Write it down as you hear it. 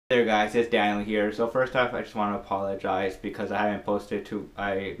There guys, it's Daniel here. So first off, I just want to apologize because I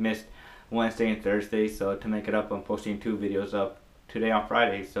missed Wednesday and Thursday, so to make it up, I'm posting 2 videos up today on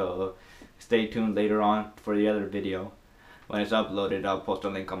Friday, so stay tuned later on for the other video. When it's uploaded, I'll post a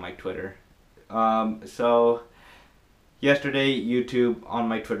link on my Twitter. So yesterday, YouTube on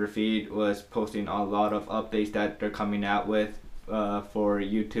my Twitter feed was posting a lot of updates that they're coming out with for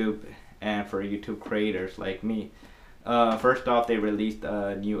YouTube and for YouTube creators like me. First off, they released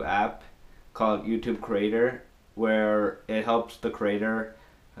a new app called YouTube Creator, where it helps the creator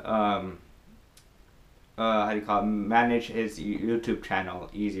manage his YouTube channel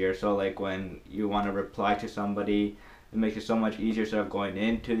easier. So like when you want to reply to somebody, it makes it so much easier instead of going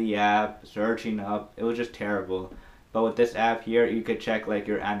into the app, searching up. It was just terrible. But with this app here, you could check like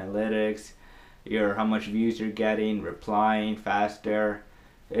your analytics, your how much views you're getting, replying faster.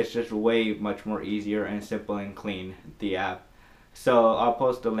 It's just way much more easier and simple and clean, the app. So I'll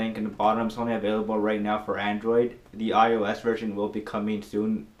post the link in the bottom. It's only available right now for Android. The iOS version will be coming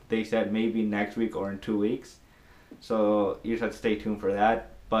soon. They said maybe next week or in 2 weeks. So you just have to stay tuned for that.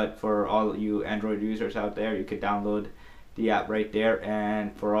 But for all you Android users out there, you could download the app right there.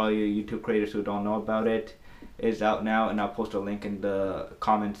 And for all you YouTube creators who don't know about it, it's out now. And I'll post a link in the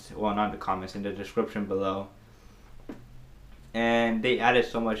comments, well not the comments, in the description below. And they added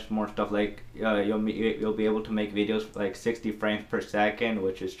so much more stuff, like you'll be able to make videos like 60 frames per second,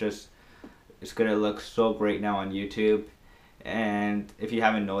 which is just, it's gonna look so great now on YouTube. And if you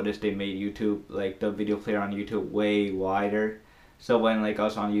haven't noticed, they made YouTube, like the video player on YouTube, way wider. So when like I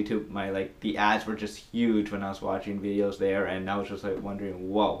was on YouTube, the ads were just huge when I was watching videos there, and I was just like wondering,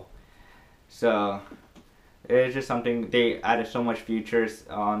 whoa. So it's just something, they added so much features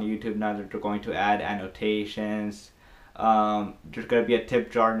on YouTube now that they're going to add annotations. There's gonna be a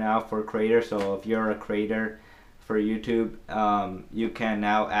tip jar now for creators. So if you're a creator for YouTube, you can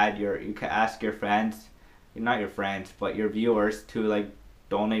now you can ask your friends, not your friends, but your viewers, to like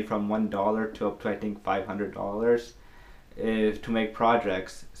donate from $1 to up to I think $500 if to make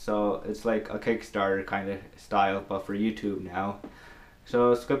projects. So it's like a Kickstarter kind of style, but for YouTube now.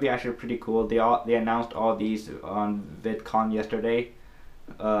 So it's gonna be actually pretty cool. They announced all these on VidCon yesterday.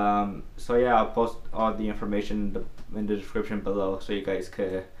 So yeah, I'll post all the information in the description below, so you guys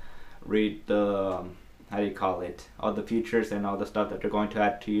could read the all the features and all the stuff that they're going to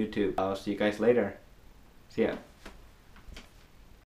add to YouTube. I'll see you guys later. See ya.